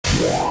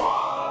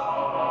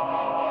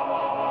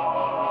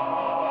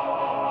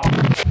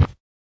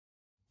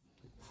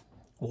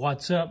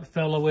What's up,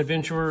 fellow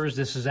adventurers?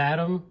 This is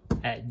Adam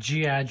at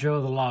G.I.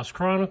 Joe The Lost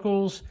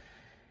Chronicles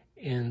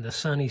in the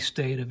sunny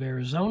state of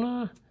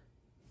Arizona,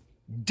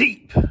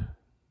 deep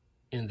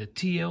in the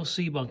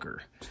TLC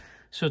bunker.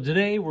 So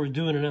today we're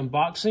doing an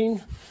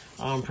unboxing.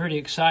 I'm pretty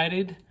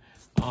excited.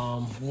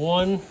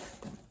 One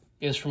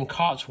is from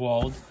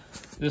Cotswold.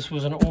 This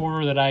was an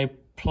order that I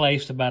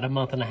placed about a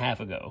month and a half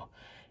ago.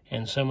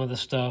 And some of the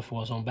stuff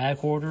was on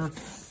back order,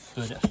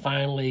 but it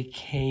finally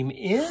came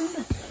in.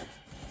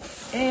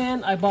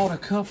 And I bought a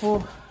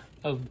couple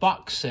of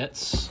box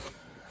sets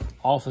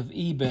off of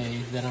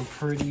eBay that I'm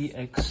pretty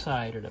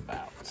excited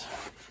about.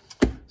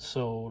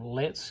 So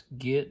let's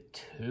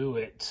get to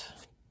it.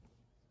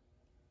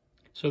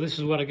 So this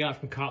is what I got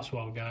from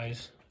Cotswold,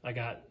 guys. I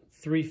got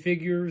 3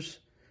 figures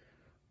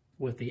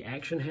with the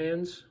action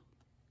hands.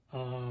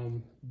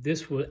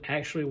 This was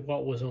actually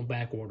what was on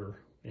back order,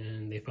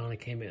 and they finally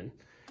came in.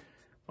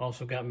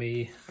 Also got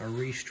me a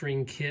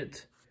restring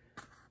kit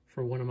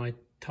for one of my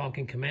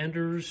talking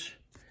commanders.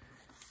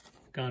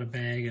 Got a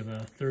bag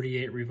of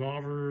 38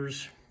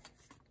 revolvers.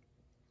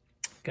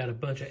 Got a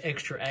bunch of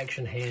extra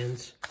action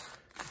hands.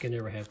 You can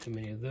never have too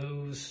many of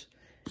those.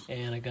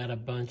 And I got a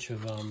bunch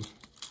of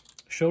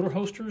shoulder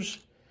holsters.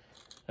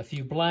 A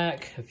few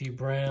black, a few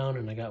brown,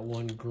 and I got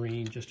one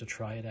green just to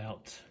try it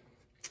out.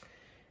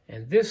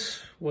 And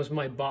this was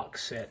my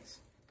box set,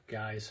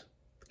 guys.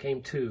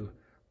 Came 2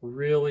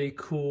 really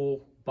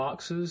cool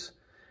boxes.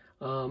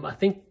 I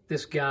think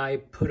this guy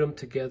put them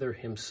together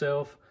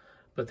himself,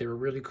 but they were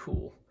really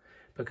cool,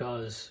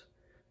 because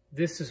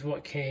this is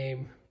what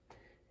came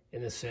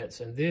in the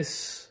sets, and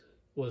this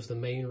was the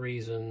main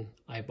reason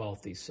I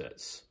bought these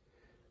sets.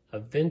 A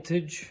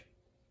vintage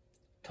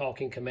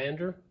talking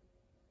commander.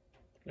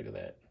 Look at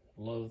that.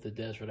 Love the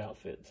desert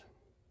outfit.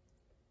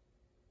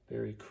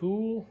 Very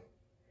cool.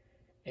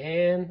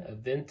 And a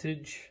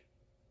vintage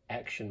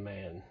action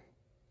man.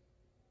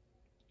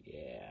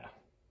 Yeah.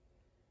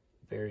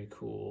 Very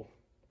cool.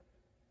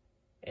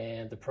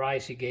 And the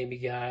price he gave me,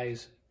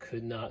 guys,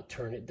 could not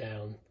turn it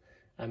down.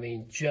 I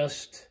mean,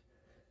 just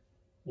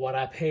what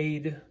I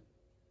paid,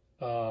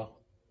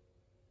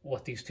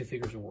 what these 2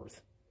 figures are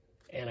worth.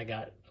 And I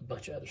got a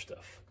bunch of other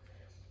stuff.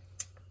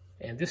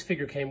 And this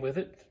figure came with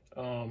it.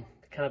 Kind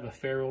of a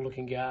pharaoh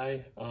looking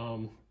guy.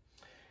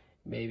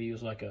 Maybe he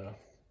was like a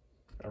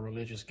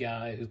religious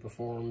guy who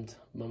performed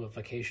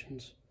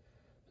mummifications.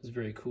 It was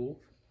very cool.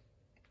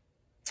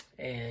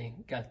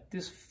 And got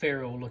this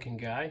pharaoh looking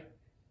guy.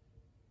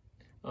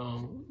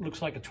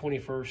 Looks like a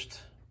 21st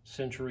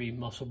century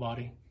muscle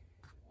body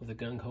with the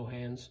gung-ho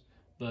hands,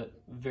 but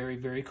very,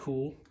 very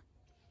cool.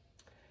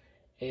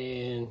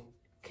 And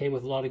came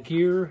with a lot of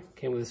gear.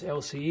 Came with this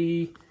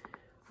LCE,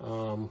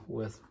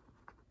 with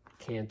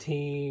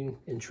canteen,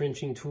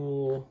 entrenching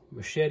tool,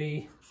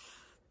 machete,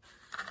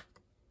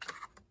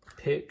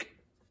 pick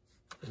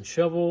and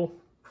shovel,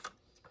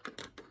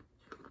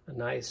 a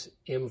nice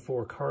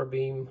M4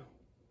 carbine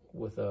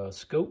with a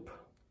scope,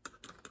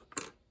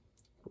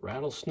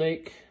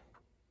 rattlesnake,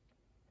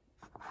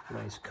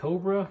 nice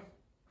cobra.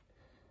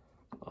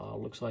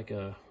 Looks like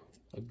a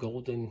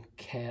golden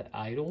cat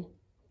idol.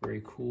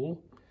 Very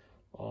cool.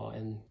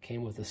 And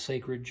came with the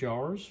sacred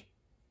jars,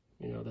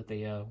 you know, that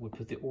they would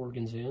put the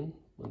organs in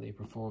when they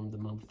performed the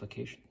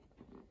mummification.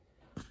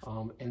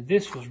 And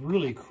this was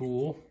really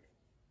cool.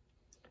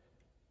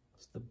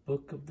 It's the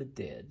Book of the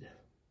Dead.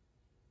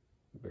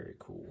 Very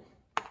cool.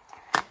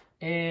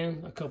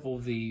 And a couple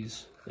of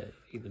these that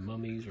either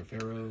mummies or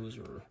pharaohs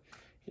or,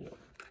 you know,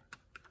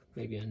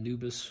 maybe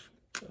Anubis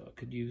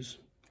could use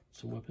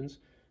some weapons.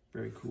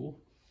 Very cool.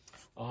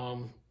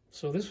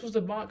 So this was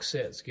the box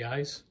sets,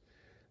 guys.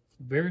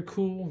 Very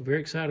cool. Very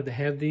excited to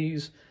have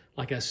these.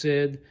 Like I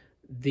said,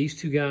 these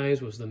 2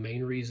 guys was the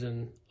main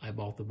reason I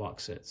bought the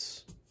box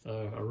sets.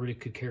 I really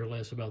could care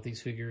less about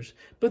these figures,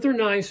 but they're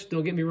nice,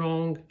 don't get me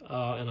wrong,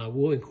 and I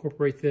will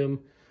incorporate them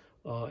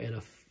in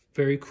a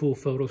very cool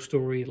photo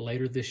story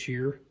later this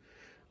year,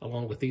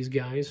 along with these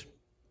guys.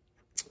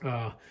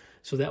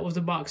 So that was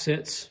the box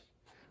sets.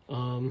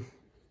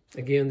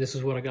 Again, this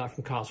is what I got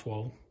from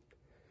Cotswold.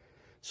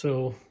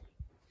 So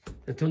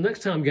until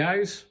next time,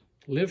 guys,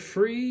 live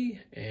free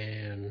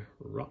and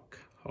rock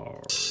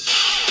hard.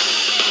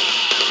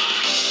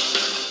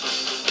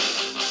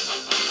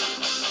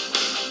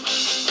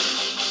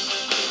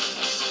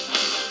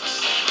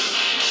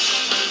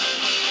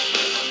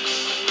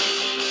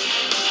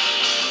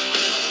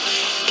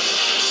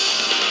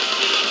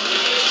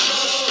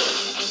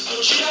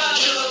 G.I.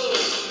 Joe.